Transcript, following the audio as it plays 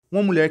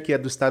Uma mulher que é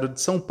do estado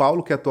de São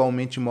Paulo, que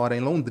atualmente mora em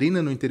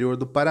Londrina, no interior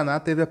do Paraná,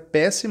 teve a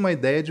péssima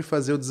ideia de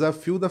fazer o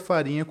desafio da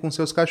farinha com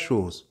seus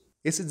cachorros.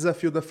 Esse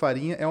desafio da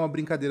farinha é uma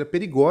brincadeira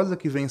perigosa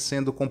que vem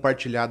sendo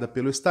compartilhada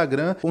pelo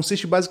Instagram.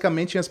 Consiste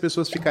basicamente em as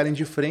pessoas ficarem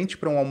de frente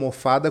para uma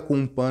almofada com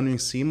um pano em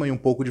cima e um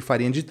pouco de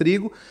farinha de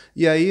trigo,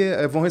 e aí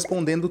vão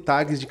respondendo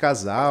tags de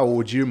casal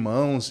ou de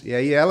irmãos, e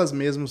aí elas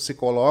mesmas se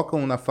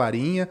colocam na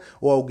farinha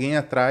ou alguém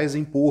atrás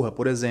empurra.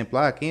 Por exemplo,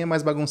 quem é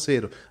mais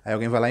bagunceiro? Aí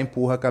alguém vai lá e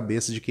empurra a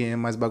cabeça de quem é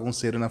mais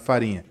bagunceiro na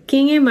farinha.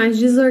 Quem é mais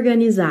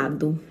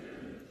desorganizado?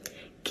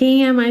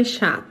 Quem é mais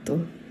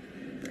chato?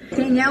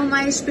 Quem é o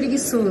mais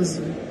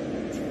preguiçoso?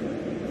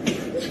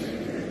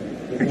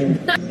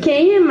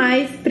 Quem é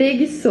mais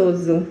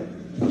preguiçoso?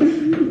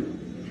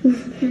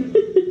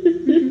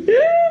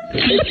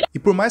 E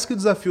por mais que o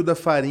desafio da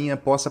farinha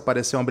possa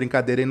parecer uma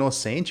brincadeira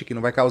inocente, que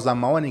não vai causar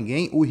mal a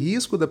ninguém, o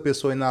risco da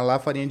pessoa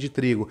inalar farinha de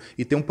trigo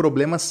e ter um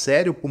problema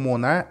sério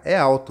pulmonar é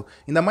alto.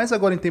 Ainda mais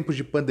agora em tempos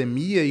de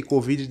pandemia e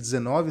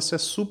Covid-19, isso é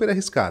super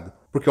arriscado.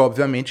 Porque,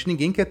 obviamente,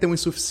 ninguém quer ter uma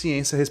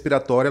insuficiência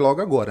respiratória logo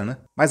agora, né?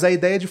 Mas a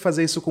ideia de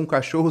fazer isso com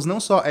cachorros não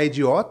só é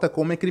idiota,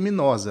 como é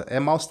criminosa. É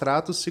maus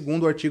tratos,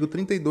 segundo o artigo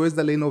 32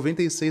 da Lei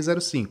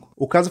 9605.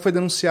 O caso foi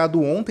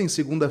denunciado ontem,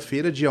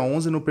 segunda-feira, dia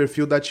 11, no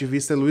perfil da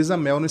ativista Luísa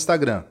Mel no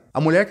Instagram.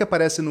 A mulher que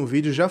aparece no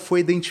vídeo já foi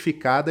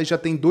identificada e já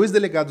tem 2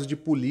 delegados de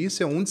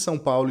polícia, um de São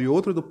Paulo e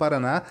outro do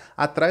Paraná,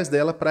 atrás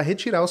dela para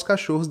retirar os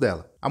cachorros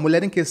dela. A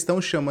mulher em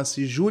questão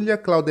chama-se Júlia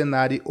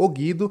Claudenari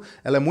Oguido,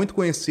 ela é muito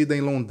conhecida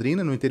em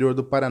Londrina, no interior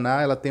do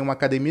Paraná, ela tem uma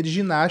academia de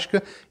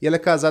ginástica e ela é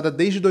casada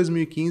desde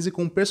 2015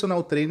 com um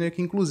personal trainer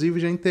que inclusive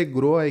já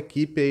integrou a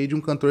equipe aí de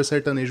um cantor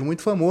sertanejo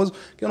muito famoso,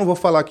 que eu não vou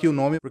falar aqui o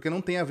nome porque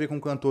não tem a ver com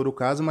o cantor o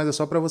caso, mas é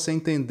só para você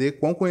entender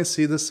quão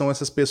conhecidas são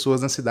essas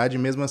pessoas na cidade e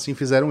mesmo assim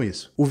fizeram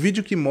isso. O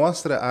vídeo que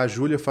mostra a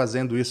Júlia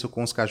fazendo isso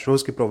com os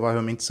cachorros, que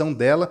provavelmente são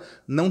dela,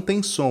 não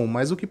tem som,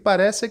 mas o que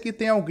parece é que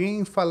tem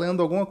alguém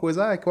falando alguma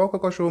coisa, qual que é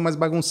o cachorro mais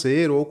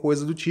bagunceiro ou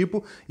coisa do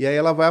tipo, e aí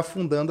ela vai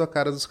afundando a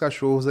cara dos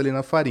cachorros ali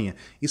na farinha.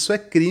 Isso é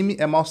crime,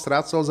 é maus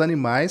tratos aos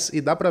animais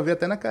e dá pra ver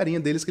até na carinha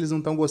deles que eles não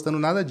estão gostando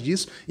nada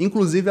disso.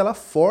 Inclusive ela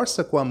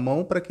força com a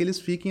mão para que eles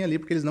fiquem ali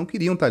porque eles não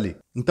queriam estar ali.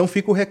 Então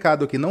fica o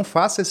recado aqui, não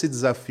faça esse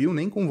desafio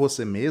nem com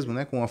você mesmo,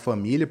 né, com a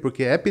família,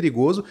 porque é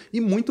perigoso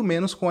e muito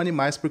menos com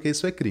animais porque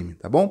isso é crime,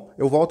 tá bom?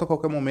 Eu volto a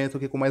qualquer momento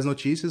aqui com mais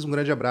notícias, um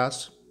grande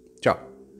abraço, tchau!